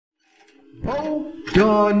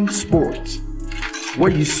Gun Sports,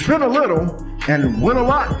 where you spin a little and win a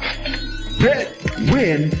lot. Bet,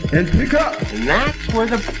 win, and pick up. And that's where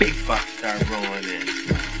the big bucks start rolling in.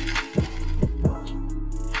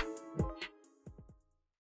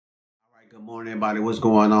 Good morning, everybody. What's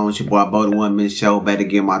going on? It's your boy, Bo the One Man Show. Back to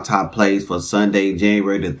get my top plays for Sunday,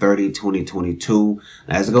 January the 30th, 2022.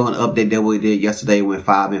 Let's go and update that we did yesterday. We went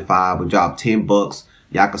 5-5. We dropped 10 bucks.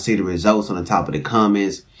 Y'all can see the results on the top of the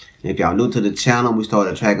comments. And if y'all new to the channel, we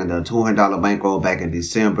started tracking the $200 bankroll back in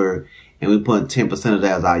December. And we put 10% of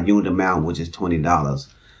that as our unit amount, which is $20.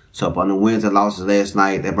 So up on the wins and losses last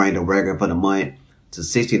night, that bring the record for the month to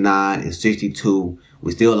 69 and 62.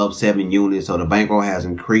 We still up 7 units, so the bankroll has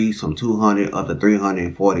increased from $200 up to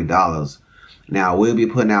 $340. Now, we'll be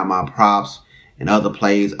putting out my props and other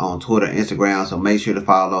plays on Twitter and Instagram, so make sure to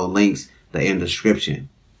follow those links. They're in the description.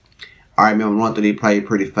 All right, man, I'm running through these plays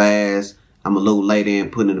pretty fast. I'm a little late in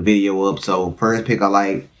putting the video up, so first pick I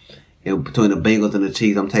like between the Bengals and the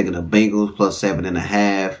Chiefs. I'm taking the Bengals plus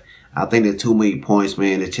 7.5. I think there's too many points,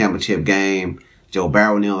 man. The championship game, Joe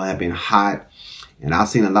Barrow and them have been hot. And I've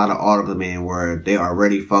seen a lot of articles, man, where they are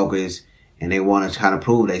already focused and they want to kind of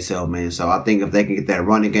prove themselves, man. So I think if they can get that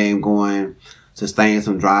running game going, sustain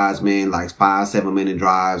some drives, man, like 5-7 minute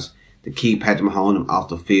drives to keep Patrick Mahomes off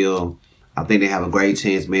the field, I think they have a great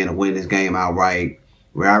chance, man, to win this game outright.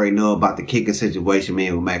 We already know about the kicking situation,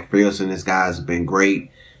 man, with McPherson. This guy's been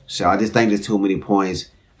great. So I just think there's too many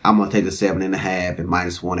points. I'm going to take the 7.5 and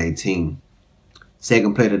minus 118.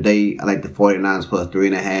 Second play today, I like the 49ers plus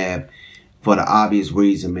 3.5. For the obvious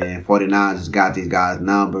reason, man. 49ers has got these guys'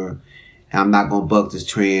 number. And I'm not going to buck this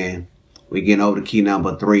trend. We're getting over to key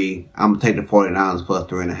number 3. I'm going to take the 49ers plus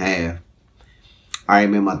 3.5. All right,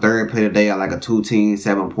 man. My third play today, I like a 2-team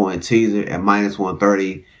 7-point teaser at minus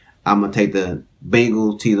 130. I'm going to take the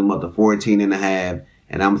Bengals, tease them up to 14.5.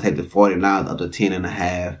 And I'm going to take the 49ers up to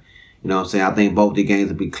 10.5. You know what I'm saying? I think both the games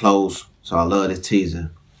will be close. So I love this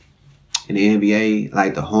teaser. In the NBA, I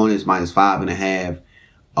like the Hornets minus 5.5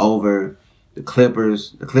 over the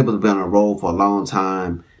Clippers. The Clippers have been on a roll for a long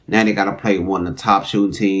time. Now they got to play one of the top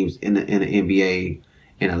shooting teams in the NBA.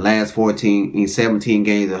 In the last 17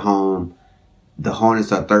 games at home, the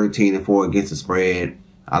Hornets are 13-4 against the spread.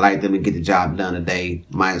 I like them to get the job done today.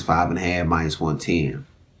 Minus 5.5, minus 110.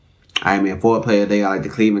 All right, man. Fourth player today, I like the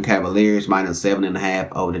Cleveland Cavaliers minus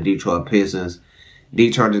 7.5 over the Detroit Pistons.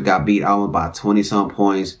 Detroit just got beat almost by 20-some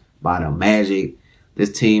points by the Magic.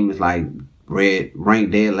 This team is like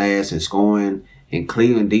ranked dead last in scoring, and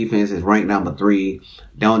Cleveland defense is ranked number 3.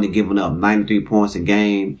 They're only giving up 93 points a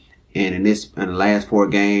game, and in the last 4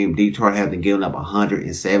 games, Detroit has been giving up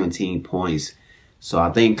 117 points. So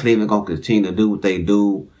I think Cleveland gonna continue to do what they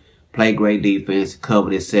do, play great defense,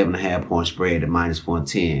 cover this 7.5 point spread at minus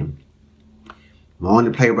 110. My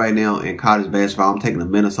only play right now in college basketball, I'm taking the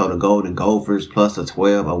Minnesota Golden Gophers plus the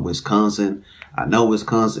 12 of Wisconsin. I know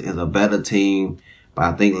Wisconsin is a better team, but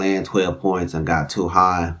I think laying 12 points and got too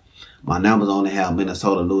high. My numbers only have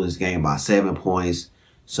Minnesota lose this game by 7 points.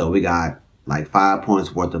 So we got like 5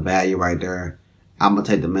 points worth of value right there. I'm going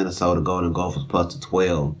to take the Minnesota Golden Gophers plus the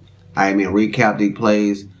 12. I mean, recap these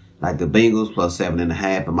plays. Like the Bengals plus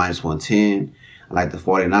 7.5 and minus 110. I like the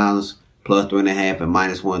 49ers plus 3.5 and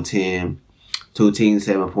minus 110. 2-team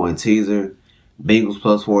 7-point teaser. Bengals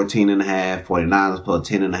plus 14.5. 49ers plus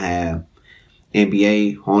 10.5.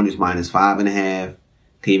 NBA, Hornets minus 5.5.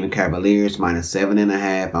 Cleveland Cavaliers minus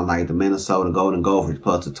 7.5. I like the Minnesota Golden Gophers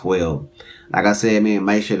plus the 12. Like I said, man,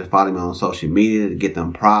 make sure to follow me on social media to get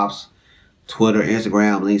them props. Twitter,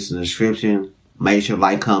 Instagram, links in the description. Make sure to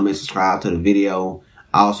like, comment, subscribe to the video.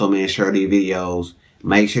 Also, man, share these videos.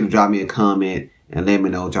 Make sure to drop me a comment and let me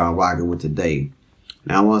know what y'all rocking with today.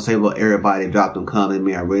 Now, I want to say about everybody drop them comments,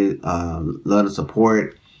 man. I really love the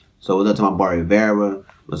support. So, what's up to my boy Rivera?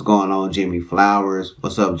 What's going on, Jimmy Flowers?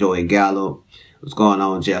 What's up, Joey Gallup? What's going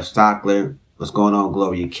on, Jeff Stockler? What's going on,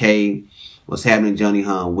 Gloria K? What's happening, Johnny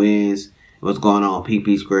Hunt Wins? What's going on,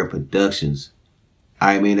 PP Square Productions? All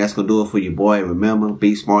right, man, that's going to do it for you, boy. Remember,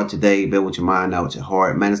 be smart today. Bet with your mind, not with your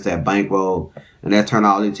heart. Manage that bankroll. And that turn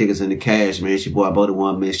all these tickets into cash, man. It's your boy, Bo the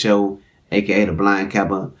One Man Show, a.k.a. the Blind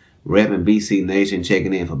Kappa, repping BC Nation,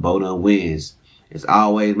 checking in for Bo Done Wins. As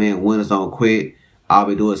always, man, winners don't quit. All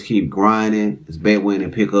we do is keep grinding. It's bet, win,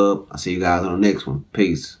 and pick up. I'll see you guys on the next one.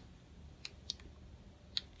 Peace.